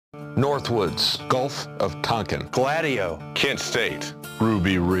Northwoods, Gulf of Tonkin, Gladio, Kent State,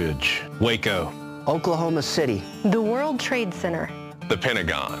 Ruby Ridge, Waco, Oklahoma City, the World Trade Center, the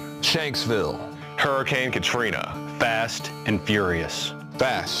Pentagon, Shanksville, Hurricane Katrina, Fast and Furious.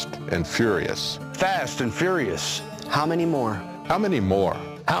 Fast and Furious. Fast and Furious. How many more? How many more?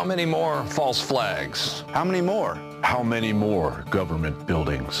 How many more false flags? How many more? How many more government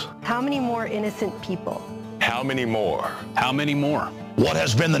buildings? How many more innocent people? How many more? How many more? What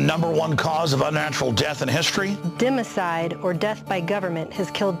has been the #1 cause of unnatural death in history? Democide, or death by government, has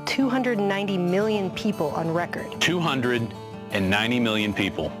killed 290 million people on record. 290 million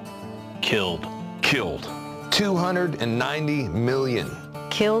people killed. 290 million.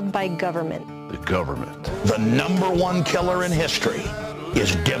 Killed by government. The government. The #1 killer in history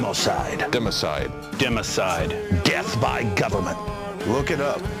is democide. Democide. Democide. Death by government. Look it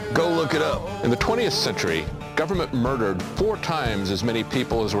up. Go look it up. In the 20th century, government murdered 4 times as many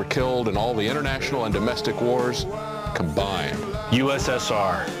people as were killed in all the international and domestic wars combined.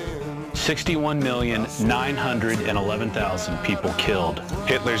 USSR. 61,911,000 people killed.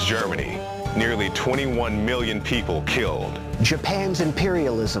 Hitler's Germany. Nearly 21 million people killed. Japan's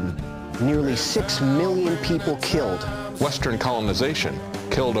imperialism. Nearly 6 million people killed. Western colonization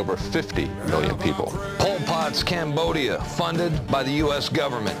killed over 50 million people. Pol Pot's Cambodia, funded by the U.S.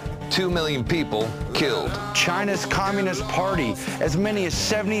 government. 2 million people killed. China's Communist Party, as many as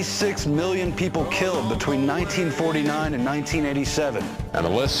 76 million people killed between 1949 and 1987. And the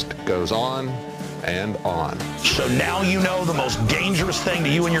list goes on and on. So now you know the most dangerous thing to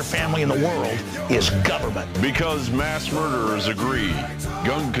you and your family in the world is government. Because mass murderers agree,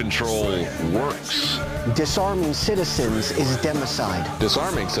 gun control works. Disarming citizens is democide.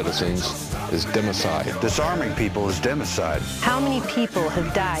 Disarming citizens is democide. Disarming people is democide. How many people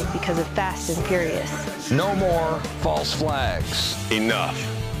have died because of Fast and Furious? No more false flags. Enough.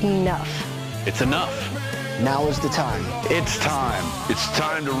 Enough. It's enough. Now is the time. It's time. It's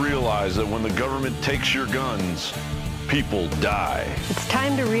time to realize that when the government takes your guns, people die. It's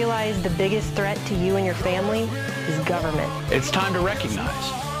time to realize the biggest threat to you and your family is government. It's time to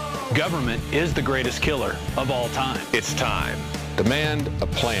recognize government is the greatest killer of all time. It's time. Demand a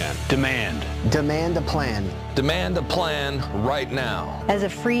plan. Demand. Demand a plan. Demand a plan right now. As a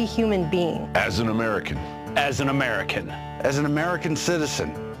free human being. As an American. As an American. As an American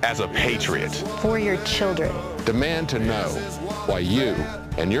citizen. As a patriot. For your children. Demand to know why you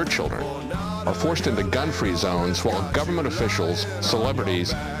and your children are forced into gun-free zones while government officials,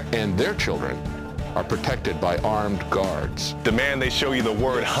 celebrities, and their children are protected by armed guards. Demand they show you the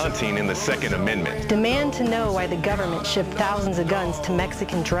word hunting in the Second Amendment. Demand to know why the government shipped thousands of guns to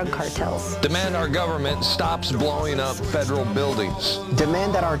Mexican drug cartels. Demand our government stops blowing up federal buildings.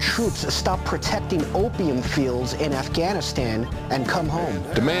 Demand that our troops stop protecting opium fields in Afghanistan and come home.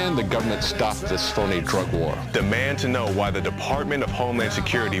 Demand the government stop this phony drug war. Demand to know why the Department of Homeland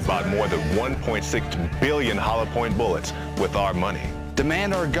Security bought more than 1.6 billion hollow point bullets with our money.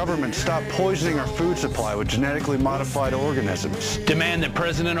 Demand our government stop poisoning our food supply with genetically modified organisms. Demand that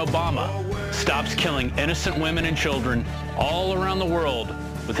President Obama stops killing innocent women and children all around the world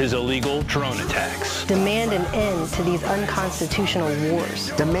with his illegal drone attacks. Demand an end to these unconstitutional wars.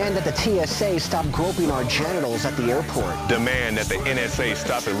 Demand that the TSA stop groping our genitals at the airport. Demand that the NSA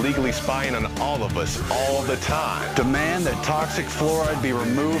stop illegally spying on all of us all the time. Demand that toxic fluoride be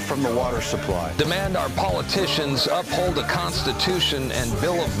removed from the water supply. Demand our politicians uphold the Constitution and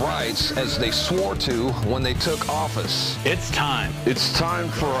Bill of Rights as they swore to when they took office. It's time. It's time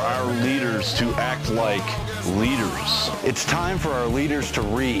for our leaders to act like leaders. It's time for our leaders to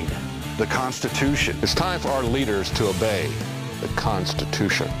read the Constitution. It's time for our leaders to obey the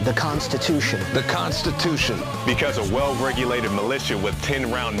Constitution. The Constitution. The Constitution. Because a well-regulated militia with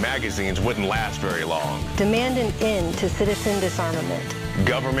 10-round magazines wouldn't last very long. Demand an end to citizen disarmament.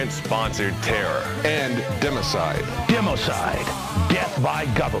 Government-sponsored terror. And democide. Democide. Death by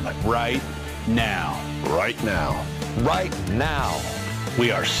government. Right now. Right now. Right now.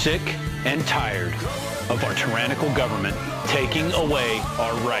 We are sick and tired of our tyrannical government taking away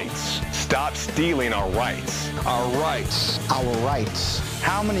our rights. Stop stealing our rights. Our rights. Our rights.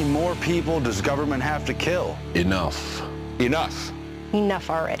 How many more people does government have to kill? Enough. Enough. Enough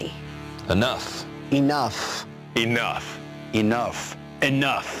already. Enough. Enough. Enough. Enough.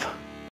 Enough.